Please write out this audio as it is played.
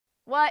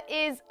What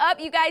is up,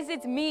 you guys?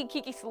 It's me,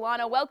 Kiki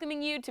Solano,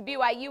 welcoming you to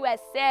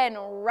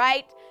BYUSN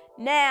right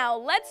now.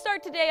 Let's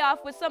start today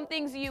off with some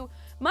things you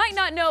might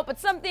not know, but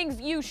some things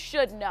you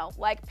should know.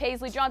 Like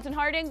Paisley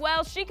Johnson-Harding,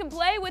 well, she can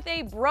play with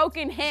a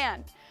broken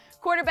hand.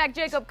 Quarterback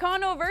Jacob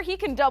Conover, he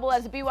can double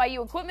as a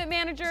BYU equipment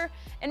manager.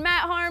 And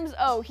Matt Harms,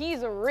 oh,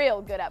 he's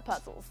real good at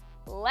puzzles.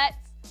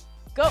 Let's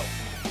go.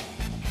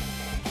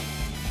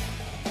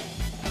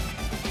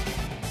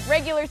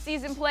 Regular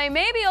season play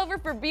may be over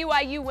for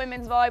BYU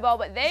women's volleyball,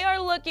 but they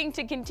are looking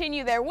to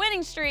continue their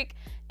winning streak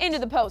into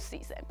the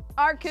postseason.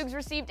 Our Cougs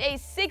received a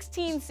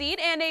 16 seed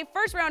and a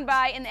first-round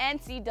bye in the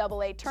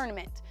NCAA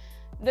tournament.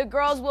 The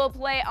girls will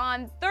play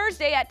on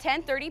Thursday at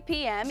 10:30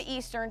 p.m.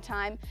 Eastern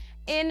Time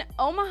in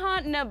Omaha,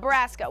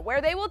 Nebraska,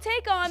 where they will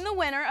take on the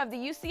winner of the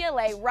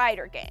UCLA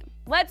Rider game.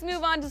 Let's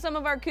move on to some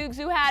of our Cougs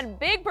who had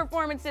big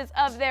performances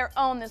of their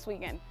own this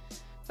weekend.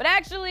 But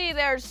actually,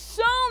 there's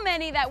so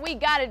many that we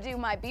gotta do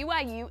my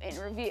BYU in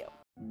review.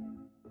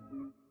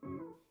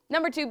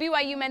 Number 2,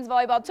 BYU men's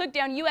volleyball took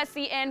down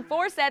USC in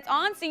 4 sets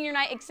on senior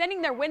night,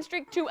 extending their win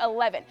streak to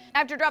 11.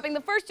 After dropping the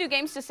first 2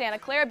 games to Santa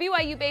Clara,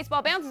 BYU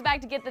baseball bounces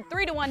back to get the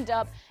 3-1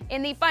 dub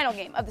in the final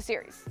game of the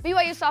series.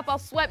 BYU softball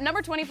swept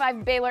number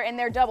 25 Baylor in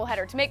their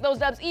doubleheader. To make those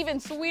dubs even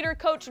sweeter,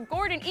 Coach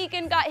Gordon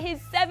Eakin got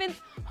his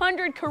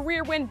 700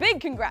 career win.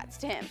 Big congrats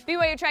to him.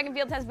 BYU track and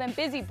field has been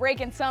busy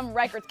breaking some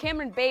records.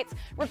 Cameron Bates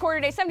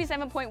recorded a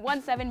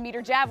 77.17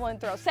 meter javelin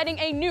throw, setting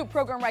a new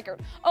program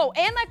record. Oh,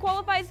 and that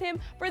qualifies him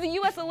for the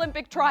U.S.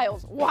 Olympic trials.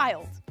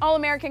 Wild.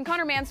 All-American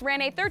Connor Mance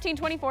ran a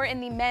 13:24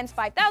 in the men's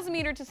 5,000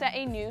 meter to set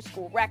a new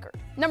school record.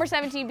 Number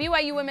 17,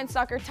 BYU women's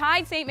soccer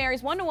tied St.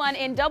 Mary's 1-1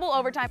 in double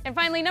overtime. And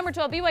finally, number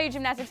 12, BYU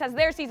gymnastics has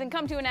their season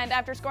come to an end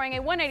after scoring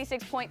a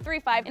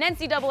 186.35 in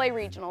NCAA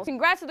regionals.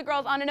 Congrats to the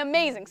girls on an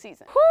amazing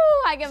season.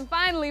 Whew, I can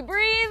finally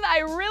breathe. I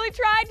really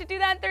tried to do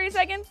that in 30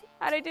 seconds.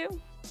 How'd I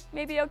do?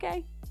 Maybe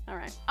okay? All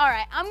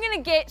right, I'm gonna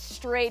get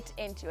straight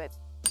into it.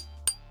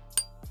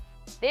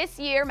 This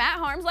year, Matt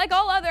Harms, like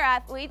all other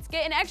athletes,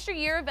 get an extra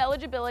year of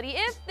eligibility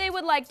if they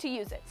would like to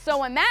use it. So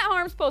when Matt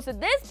Harms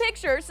posted this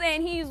picture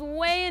saying he's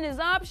weighing his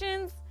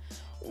options,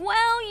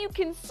 well, you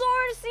can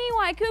sort of see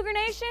why Cougar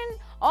Nation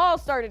all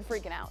started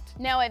freaking out.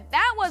 Now, if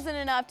that wasn't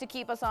enough to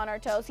keep us on our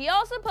toes, he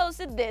also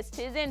posted this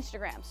to his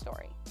Instagram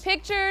story.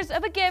 Pictures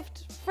of a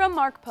gift from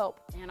Mark Pope.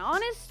 And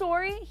on his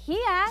story, he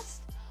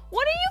asked,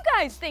 "What do you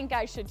guys think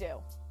I should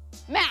do?"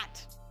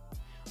 Matt,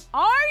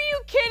 are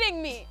you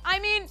kidding me? I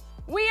mean,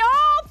 we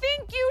all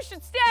think you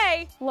should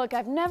stay. Look,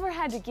 I've never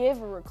had to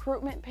give a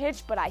recruitment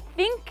pitch, but I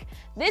think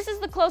this is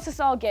the closest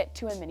I'll get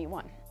to a mini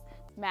one.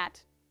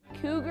 Matt,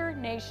 Cougar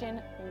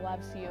Nation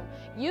loves you.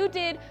 You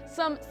did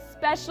some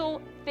special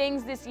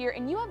things this year,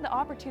 and you have the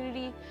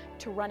opportunity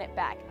to run it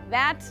back.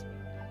 That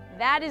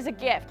is a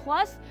gift.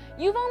 Plus,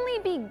 you've only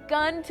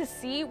begun to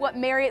see what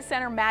Marriott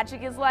Center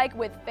magic is like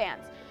with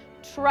fans.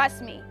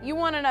 Trust me, you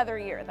want another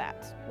year of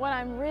that. What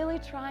I'm really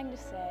trying to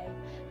say,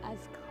 as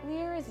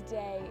clear as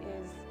day,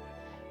 is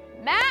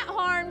Matt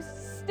Harms,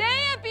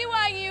 stay at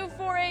BYU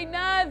for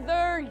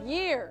another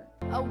year.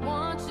 I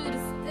want you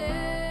to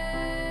stay.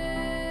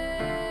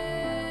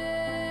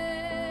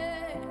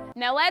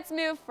 Now let's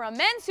move from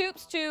men's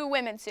hoops to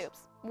women's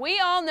hoops. We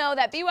all know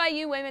that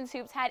BYU women's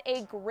hoops had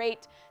a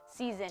great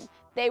season.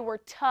 They were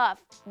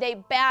tough, they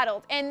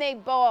battled, and they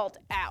balled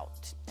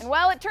out. And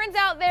well, it turns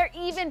out they're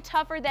even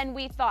tougher than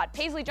we thought.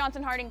 Paisley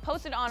Johnson-Harding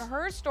posted on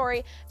her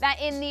story that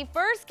in the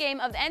first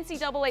game of the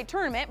NCAA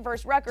tournament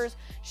versus Rutgers,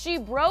 she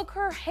broke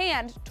her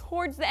hand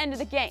towards the end of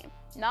the game.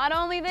 Not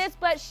only this,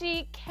 but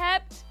she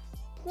kept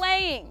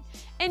playing.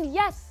 And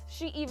yes,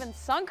 she even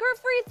sunk her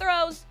free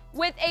throws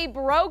with a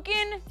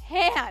broken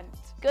hand.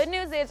 Good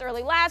news is,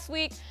 early last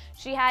week,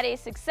 she had a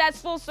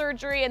successful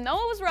surgery, and though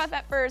it was rough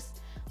at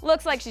first,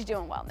 looks like she's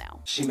doing well now.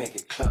 She make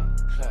it clap,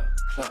 clap,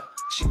 clap.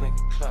 She make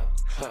it clap,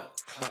 clap,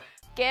 clap.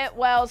 Get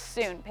well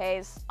soon,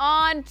 Paige.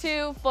 On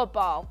to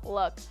football.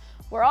 Look,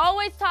 we're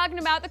always talking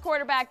about the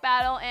quarterback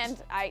battle,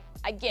 and I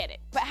get it.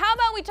 But how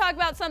about we talk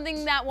about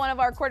something that one of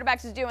our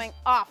quarterbacks is doing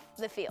off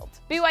the field?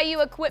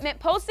 BYU Equipment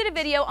posted a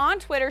video on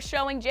Twitter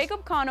showing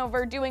Jacob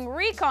Conover doing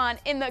recon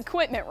in the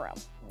equipment room.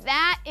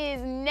 That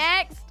is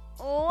next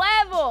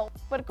level.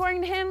 But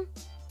according to him,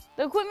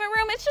 the equipment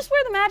room, it's just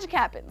where the magic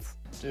happens.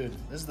 Dude,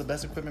 this is the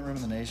best equipment room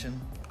in the nation.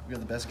 We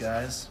got the best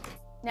guys.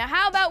 Now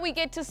how about we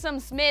get to some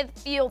Smith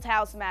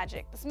Fieldhouse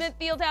magic? The Smith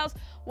Fieldhouse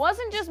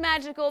wasn't just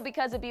magical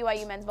because of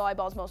BYU men's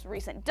volleyball's most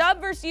recent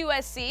dub versus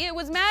USC. It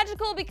was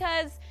magical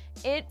because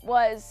it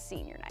was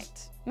senior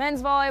night.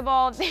 Men's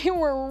volleyball, they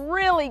were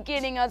really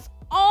getting us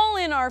all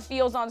in our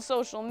feels on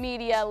social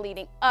media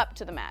leading up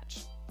to the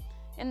match.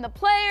 And the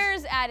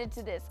players added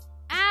to this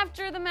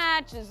after the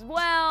match as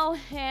well,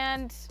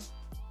 and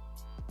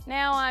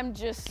now I'm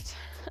just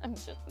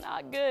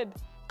not good.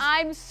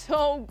 I'm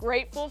so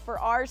grateful for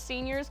our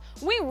seniors.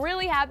 We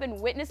really have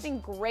been witnessing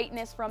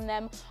greatness from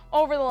them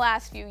over the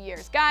last few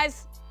years.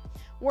 Guys,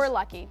 we're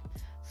lucky.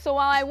 So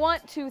while I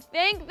want to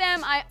thank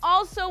them, I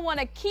also want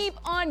to keep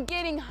on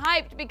getting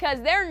hyped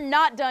because they're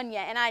not done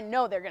yet, and I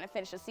know they're going to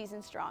finish the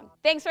season strong.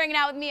 Thanks for hanging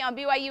out with me on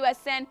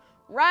BYUSN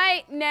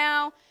right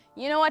now.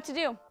 You know what to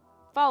do.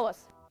 Follow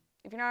us.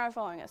 If you're not already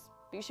following us,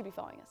 but you should be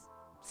following us.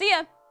 See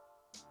ya!